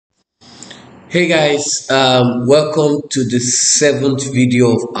Hey guys, welcome to the seventh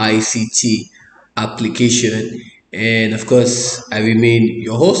video of ICT application, and of course, I remain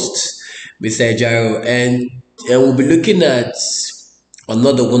your host, Mr. Ejaro, and we'll be looking at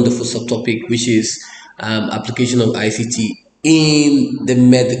another wonderful subtopic, which is application of ICT in the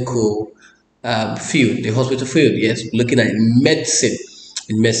medical field, the hospital field. Yes, looking at medicine,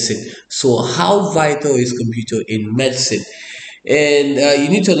 in medicine. So, how vital is computer in medicine? And you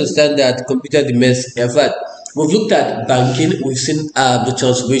need to understand that computer demands effort. We've looked at banking, we've seen the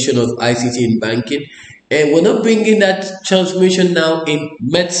transformation of ICT in banking, and we're not bringing that transformation now in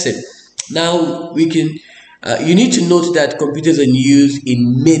medicine. Now we can, you need to note that computers are used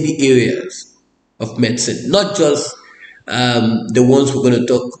in many areas of medicine, not just the ones we're going to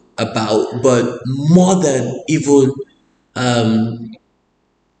talk about, but more than even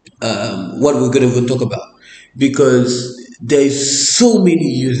what we're going to even talk about, because there's so many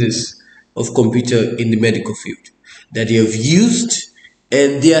uses of computer in the medical field that they have used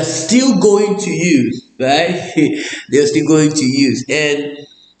and they are still going to use, right? They're still going to use. And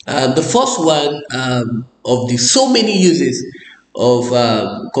the first one of the so many uses of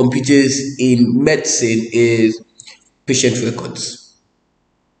computers in medicine is patient records.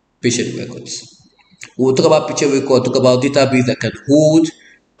 Patient records. We'll talk about patient record, talk about database that can hold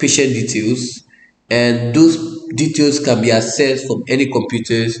patient details, and those details can be accessed from any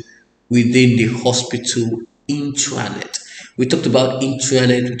computers within the hospital intranet. We talked about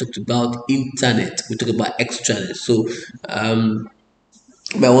intranet, we talked about internet, we talked about extranet. So I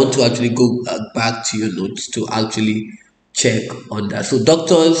want to actually go back to your notes to actually check on that. So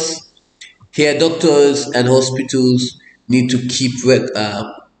doctors and hospitals need to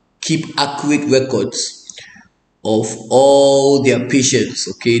keep accurate records of all their patients.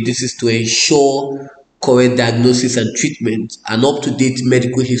 Okay, this is to ensure correct diagnosis and treatment, and up-to-date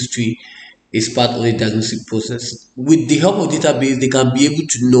medical history is part of the diagnostic process. With the help of database, they can be able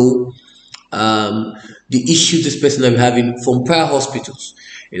to know the issues this person is having from prior hospitals.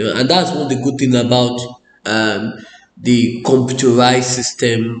 And that's one of the good things about the computerized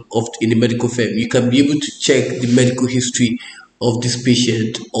system of in the medical firm. You can be able to check the medical history of this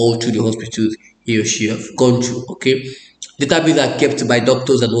patient all through the hospitals he or she have gone through. Okay, databases are kept by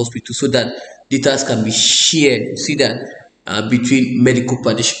doctors and hospitals so that data can be shared. You see that between medical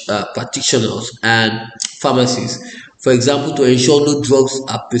practitioners and pharmacies. For example, to ensure no drugs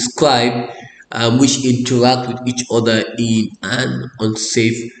are prescribed which interact with each other in an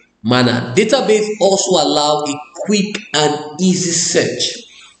unsafe manner. Database also allow a quick and easy search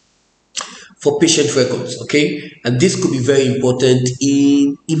for patient records. Okay, and this could be very important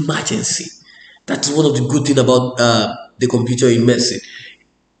in emergency. That's one of the good things about the computer in medicine.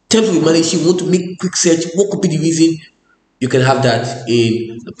 In terms of emergency, you want to make quick search, what could be the reason? You can have that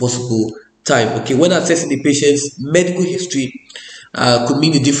in a possible time. Okay, when accessing the patient's medical history could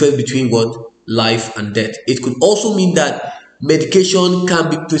mean the difference between what life and death. It could also mean that medication can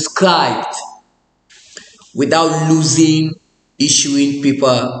be prescribed without losing issuing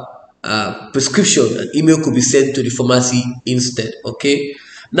paper prescription. An email could be sent to the pharmacy instead. Okay,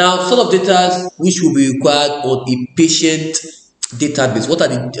 now some of data which will be required on a patient database. What are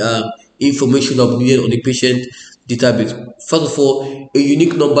the information of needed on the patient database? First of all, a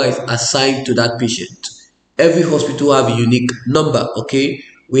unique number is assigned to that patient. Every hospital have a unique number. Okay,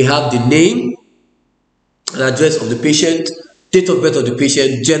 we have the name and address of the patient, date of birth of the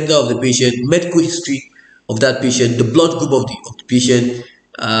patient, gender of the patient, medical history of that patient, the blood group of the patient,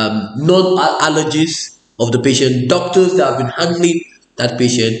 non-allergies of the patient, doctors that have been handling that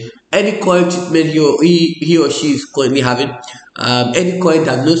patient, any current treatment he or she is currently having, any current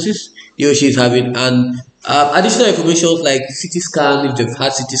diagnosis he or she is having, and additional information like CT scan if they've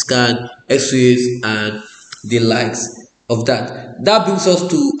had CT scan, X-rays, and the likes of that. That brings us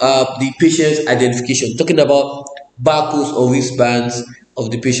to the patient's identification, talking about barcodes or wristbands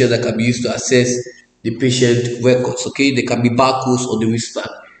of the patient that can be used to access the patient records. Okay, there can be barcodes on the wristband.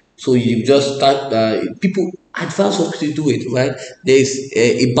 So you just start, people, advanced hospitals do it, right? There is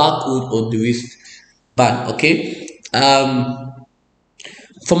a barcode on the wristband. Okay,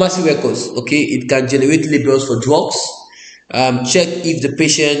 pharmacy records. Okay, it can generate labels for drugs. Check if the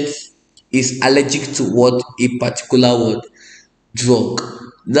patient is allergic to what a particular word drug.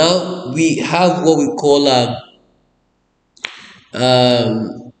 Now we have what we call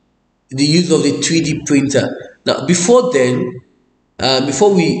the use of the 3D printer. Now before then,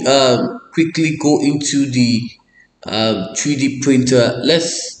 before we quickly go into the 3D printer,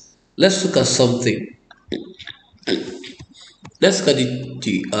 let's look at something. Let's look at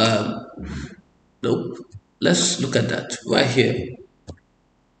the nope. Let's look at that right here.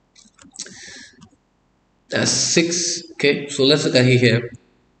 That's 6. Okay, so let's look at it here.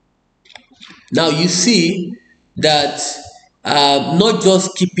 Now you see that not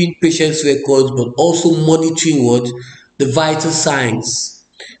just keeping patients' records, but also monitoring what the vital signs.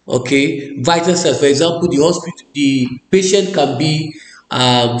 Okay, vital signs. For example, the patient can be,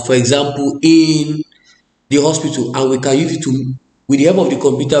 for example, in the hospital, and we can use it to, with the help of the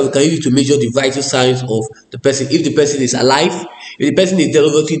computer, we can use it to measure the vital signs of the person. If the person is alive, if the person is dead,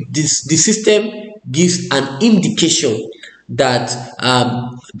 obviously this the system gives an indication that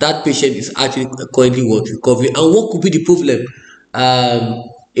that patient is actually currently what recovering. And what could be the problem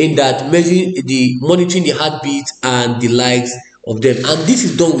in that measuring the monitoring the heartbeat and the likes of them. And this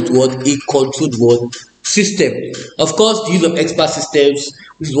is done with what a controlled what system. Of course, the use of expert systems,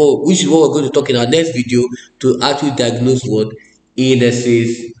 which is what we're going to talk in our next video, to actually diagnose what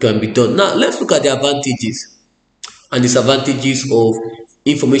illnesses can be done. Now let's look at the advantages and disadvantages of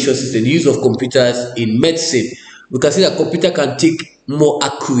information system, the use of computers in medicine. We can see that computer can take more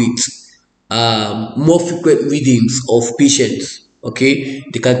accurate, more frequent readings of patients. Okay,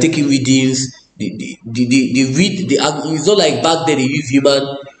 they can take in readings. The read the it's not like back then they use human.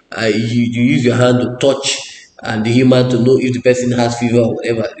 You use your hand to touch and the human to know if the person has fever or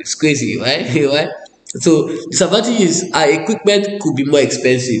whatever. It's crazy, right? Right? So disadvantage is our equipment could be more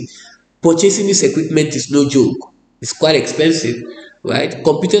expensive. Purchasing this equipment is no joke. It's quite expensive, right?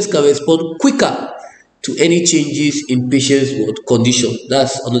 Computers can respond quicker to any changes in patient's what condition.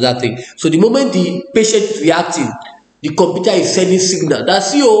 That's another thing. So the moment the patient is reacting, the computer is sending signal.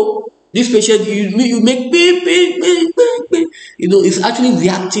 That's you. This patient, you make beep, beep, beep, beep, beep. It's actually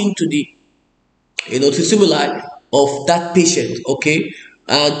reacting to the to stimuli of that patient. Okay,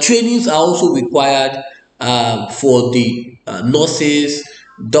 trainings are also required for the nurses,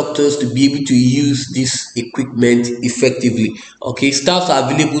 doctors to be able to use this equipment effectively. Okay, staffs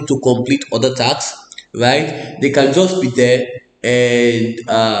are available to complete other tasks, right? They can just be there, and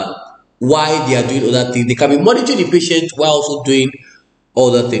while they are doing other things, they can be monitoring the patient while also doing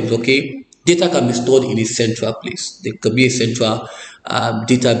other things. Okay, data can be stored in a central place. There could be a central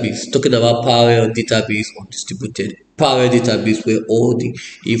database. Talking about parallel database or distributed parallel database where all the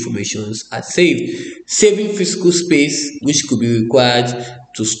informations are saved, saving physical space which could be required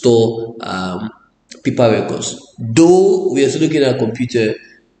to store paper records. Though we are still looking at a computer,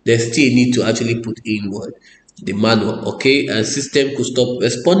 there's still a need to actually put in what the manual. Okay, and system could stop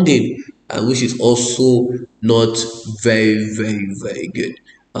responding, and which is also not very good.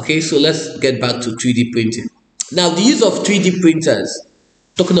 Okay, so let's get back to 3D printing. Now the use of 3D printers,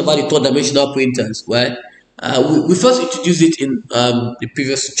 talking about the third dimensional printers, right? We first introduced it in the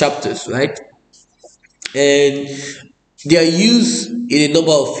previous chapters, right? And they are used in a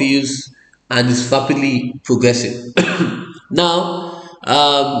number of fields and is rapidly progressing. Now,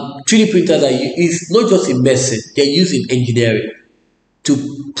 3D printers is not just in medicine; they're used in engineering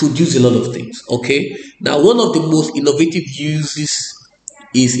to produce a lot of things. Okay, now one of the most innovative uses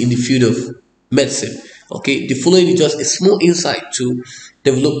is in the field of medicine. Okay, the following is just a small insight to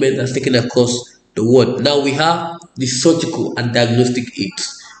development that's taken across the world. Now we have the surgical and diagnostic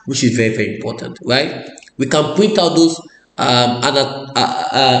aids, which is very important, right? We can print out those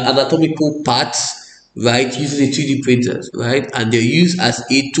anatomical parts, right, using the 3D printers, right, and they're used as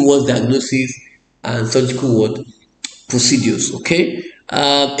aid towards diagnosis and surgical what procedures. Okay,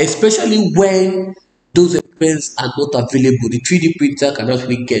 especially when those equipments are not available, the 3D printer can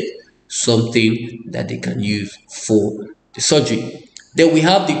actually get something that they can use for the surgery. Then we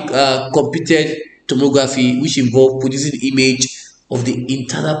have the computed tomography, which involves producing image of the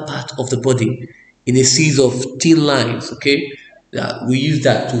internal part of the body in a series of thin lines. Okay, we use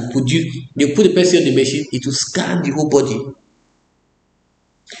that to produce. They put the person on the machine, it will scan the whole body,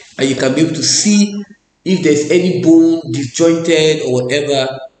 and you can be able to see if there's any bone disjointed or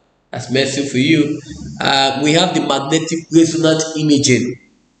whatever that's messing for you. We have the magnetic resonance imaging.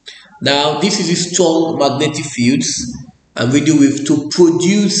 Now this is a strong magnetic fields and radio wave to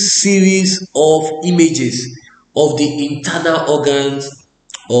produce series of images of the internal organs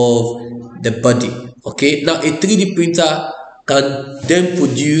of the body. Okay, now a 3D printer can then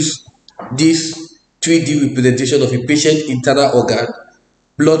produce this 3D representation of a patient internal organ,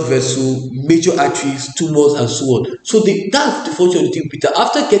 blood vessel, major arteries, tumors, and so on. So that's the function of the 3D printer.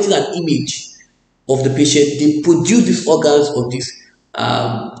 After getting an image of the patient, they produce these organs of this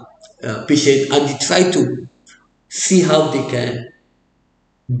patient, and they try to see how they can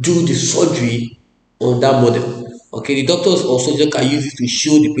do the surgery on that model. Okay, the doctors or surgeon can use it to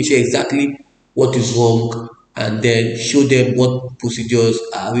show the patient exactly what is wrong and then show them what procedures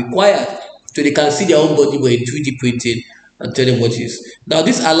are required. So they can see their own body when 3D printing and tell them what is. Now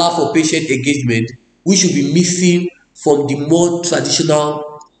this allows for patient engagement we should be missing from the more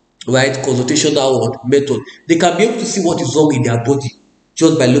traditional, right, consultational method. They can be able to see what is wrong in their body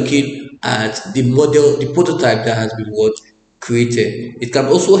just by looking at the model, the prototype that has been what created. It can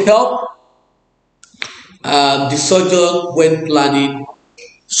also help the surgeon when planning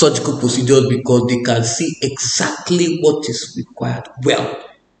surgical procedures because they can see exactly what is required well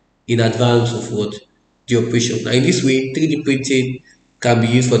in advance of what the operation. Now, in this way, 3D printing can be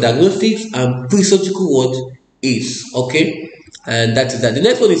used for diagnostics and pre-surgical what is okay, and that is that. The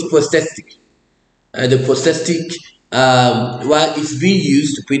next one is prosthetic. The prosthetic, while it's being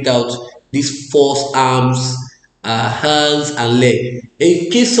used to print out these false arms, hands, and leg.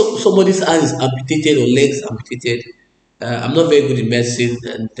 In case somebody's hand is amputated or legs amputated, I'm not very good in medicine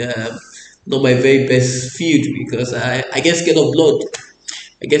and not my very best field because I get scared of blood.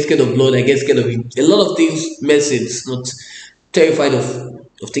 I get scared of blood. I get scared of a lot of things. Medicines, not terrified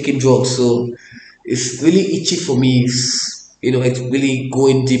of taking drugs. So it's really itchy for me. It's really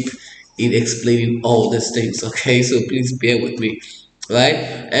going deep in explaining all these things. Okay, so please bear with me, right?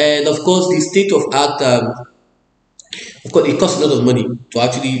 And of course, the state of art. Of course, it costs a lot of money to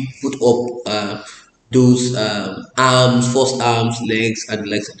actually put up those arms, false arms, legs, and the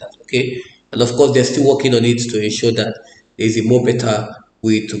likes of that. Okay, and of course, they're still working on it to ensure that there's a more better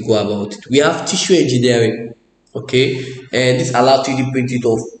way to go about it. We have tissue engineering, okay, and this allows 3D printing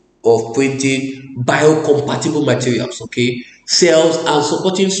of printing biocompatible materials, okay, cells and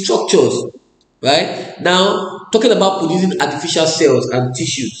supporting structures. Right now, talking about producing artificial cells and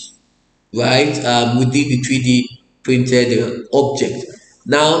tissues, right, within the 3D printed object.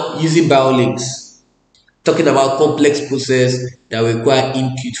 Now, using biolinks, talking about complex process that require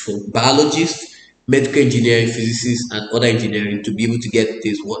input from biologists, medical engineering, physicists, and other engineering to be able to get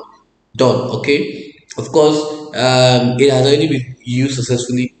this work done. Okay, of course, it has already been used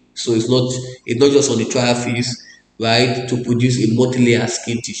successfully, so it's not just on the trial phase, right? To produce a multi-layer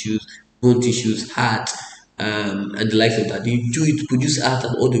skin tissues, bone tissues, heart, and the likes of that. You do it to produce heart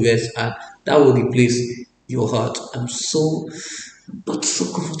and all the rest, and that will replace your heart. I'm so not so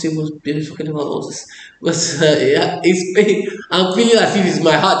comfortable being talking about all this. But yeah, it's pain. I'm feeling as if it's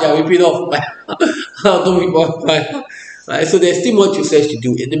my heart they're ripping off my don't rip off my heart. Right? So there's still much research to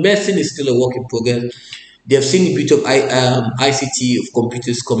do. And the medicine is still a work in progress. They've seen the beauty of ICT of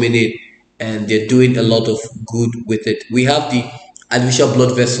computers coming in and they're doing a lot of good with it. We have the artificial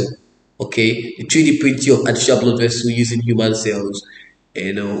blood vessel, okay, the 3D printing of artificial blood vessel using human cells,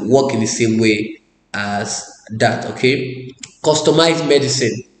 work in the same way as that, okay. Customized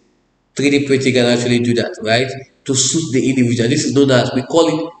medicine, 3D printing can actually do that, right, to suit the individual. This is known as, we call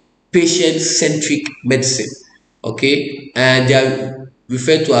it patient-centric medicine, okay, and they are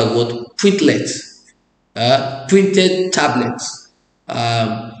referred to as what, printlets, printed tablets.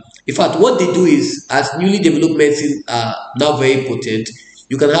 In fact, what they do is, as newly developed medicines are now very potent,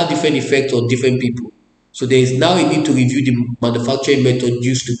 you can have different effects on different people. So there is now a need to review the manufacturing method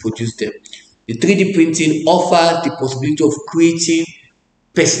used to produce them. The 3D printing offers the possibility of creating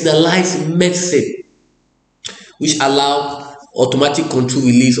personalized medicine, which allow automatic control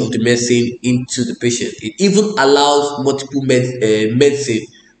release of the medicine into the patient. It even allows multiple medicine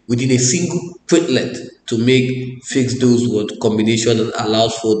within a single platelet to make fixed dose what combination and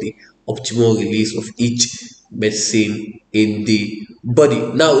allows for the optimal release of each medicine in the body.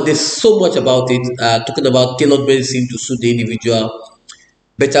 Now, there's so much about it. Talking about tailored medicine to suit the individual,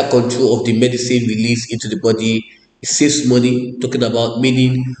 better control of the medicine released into the body. It saves money. Talking about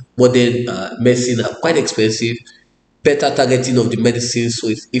meaning modern medicine are quite expensive. Better targeting of the medicine so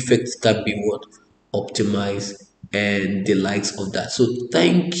its effects can be what optimized and the likes of that. So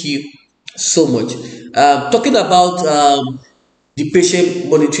thank you so much. Talking about the patient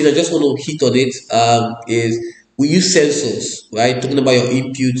monitoring, I just want to hit on it. Is we use sensors, right? Talking about your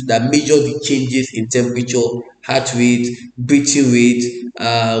input that measure the changes in temperature, heart rate, breathing rate,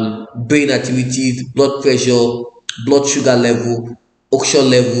 brain activities, blood pressure, blood sugar level, oxygen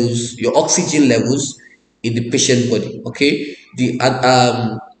levels, your oxygen levels in the patient body. Okay, the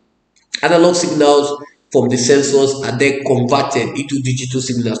analog signals from the sensors are then converted into digital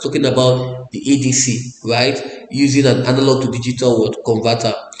signals. Talking about the ADC, right? Using an analog to digital word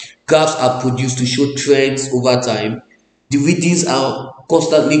converter. Graphs are produced to show trends over time. The readings are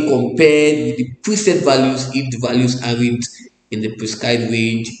constantly compared with the preset values if the values aren't in the prescribed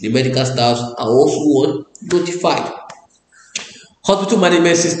range. The medical staffs are also notified. Hospital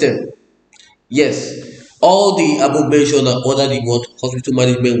management system. Yes, all the above mentioned are under the what hospital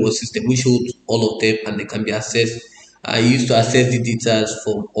management was system, which shows all of them and they can be accessed. I used to access the details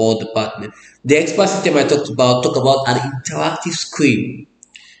from all departments. The expert system I talked about talk about an interactive screen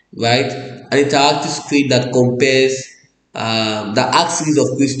right? An interactive screen that compares, that asks series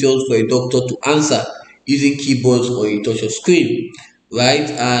of questions for a doctor to answer using keyboards or a touch of screen, right?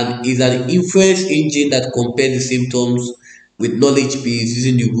 And is an inference engine that compares the symptoms with knowledge base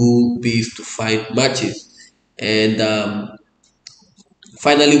using the rule base to find matches. And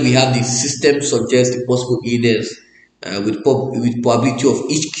finally, we have the system suggests the possible illness with probability of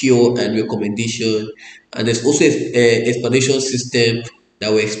each cure and recommendation. And there's also a explanation system that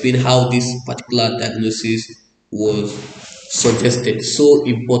will explain how this particular diagnosis was suggested. So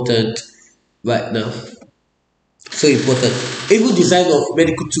important right now. So important. Even design of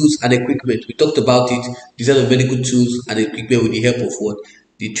medical tools and equipment. We talked about it. Design of medical tools and equipment with the help of what?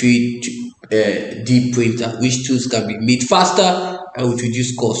 The 3D printer, which tools can be made faster and with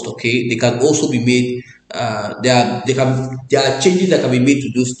reduced cost. Okay, they can also be made. There are changes that can be made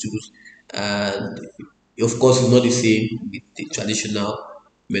to those tools, and of course, it's not the same with the traditional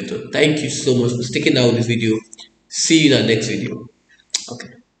method. Thank you so much for sticking out with this video. See you in our next video.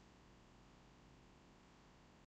 Okay.